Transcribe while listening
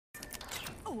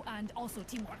Oh, and also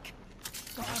teamwork.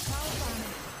 Got our pal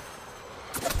farming.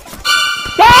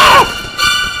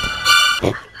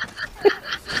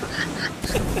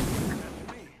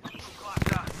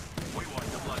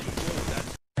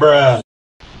 Bruh.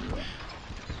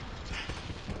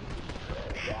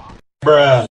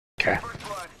 Bruh. Okay.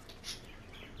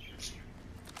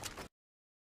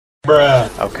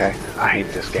 Bruh. Okay. I hate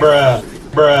this game. Bruh.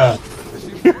 Bruh.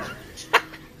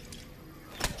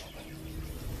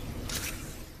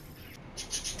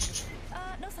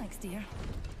 No thanks, dear.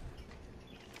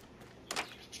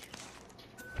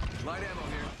 Light ammo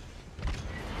here.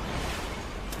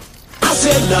 I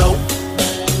said no.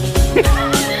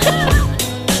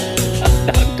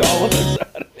 Knocked all of us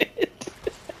out of it.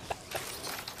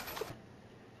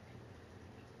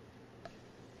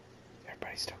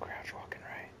 Everybody's still crouch walking,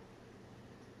 right?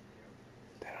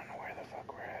 They don't know where the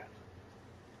fuck we're at.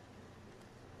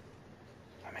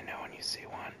 Let me know when you see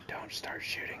one. Don't start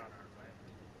shooting.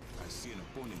 I see an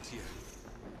opponent here.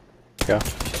 Go.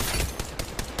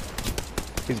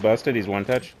 He's busted. He's one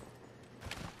touch.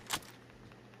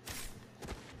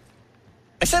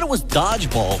 I said it was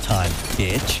dodgeball time,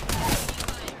 bitch.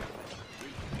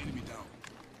 Enemy down.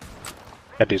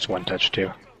 That dude's one touch too.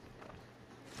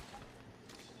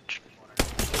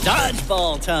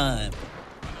 Dodgeball time.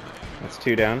 That's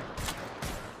two down.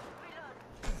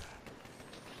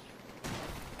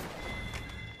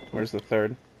 Where's the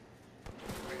third?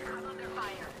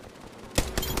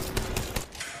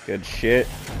 Good shit.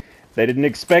 They didn't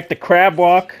expect a crab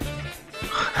walk.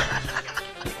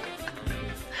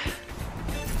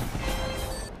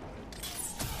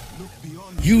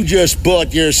 You just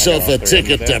bought yourself a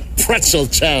ticket to there. Pretzel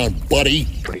Town, buddy.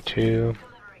 42.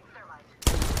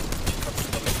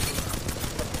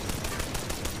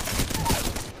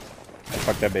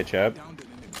 Fuck that bitch up. Downed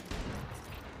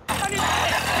an enemy.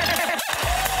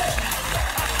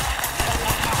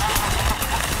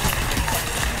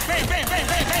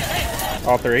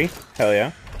 All three? Hell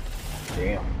yeah.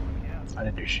 Damn. I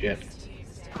didn't do shit.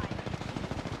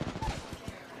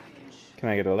 Can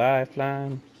I get a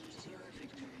lifeline?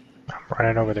 I'm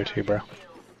running over there too, bro.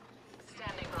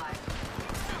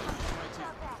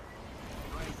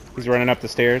 He's running up the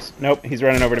stairs. Nope, he's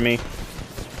running over to me.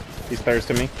 He's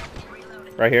thirsting me.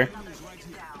 Right here.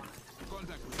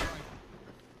 Contact with right.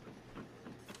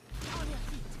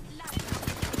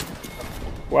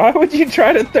 Why would you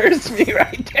try to thirst me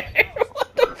right there?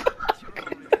 What the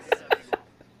fuck?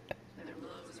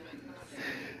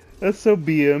 That's so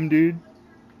BM, dude.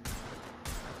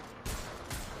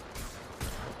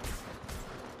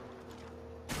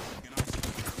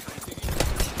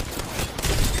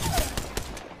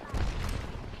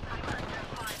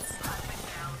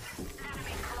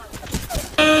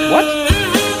 What?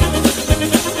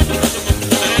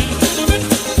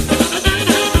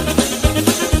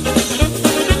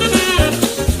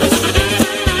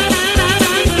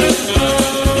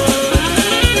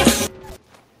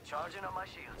 Charging on my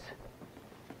shields.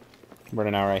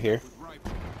 Running out right here. Right.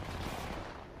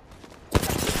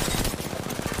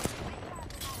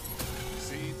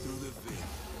 See through the veil.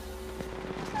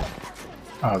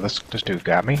 Oh, this dude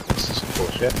got me? This is some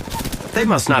bullshit. They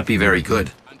must not be very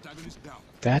good. Antagonist down.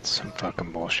 That's some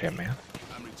fucking bullshit, man.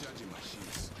 I'm recharging my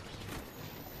shields.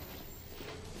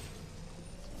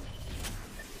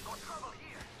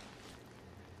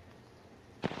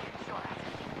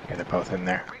 Yeah, they're both in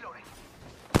there. I'm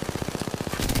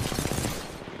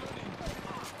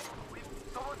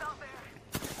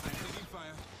taking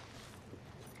fire.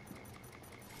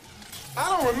 I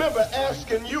don't remember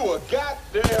asking you a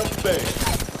goddamn thing.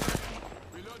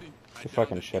 Reloading. You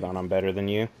fucking shit on, I'm better than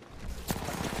you.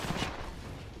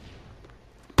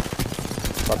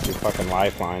 Fuck your fucking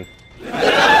lifeline.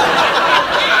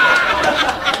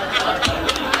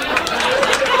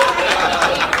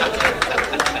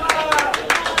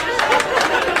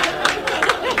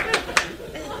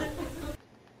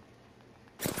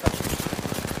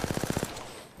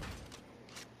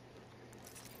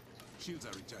 Shields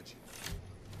are recharging.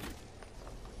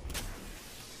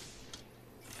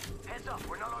 Heads up,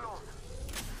 we're not alone.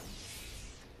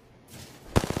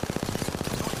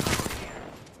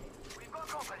 We've got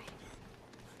company.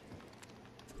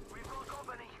 We've got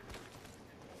company.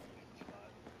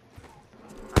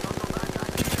 I got some bad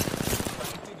guys. I'm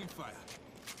taking fire.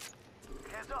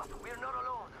 Heads up, we're not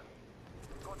alone.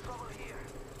 Got trouble here.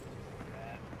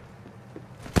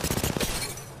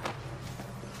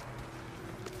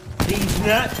 He's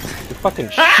nuts. You fucking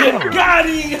shit on him. Got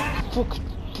him. Fucking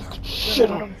shit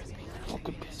on him.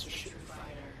 Fucking piece of shit.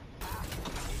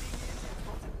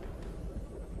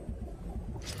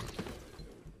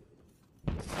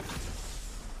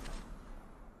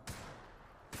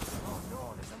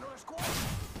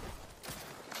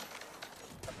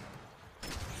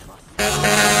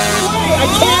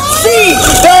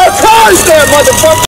 Sabotage that motherfucker!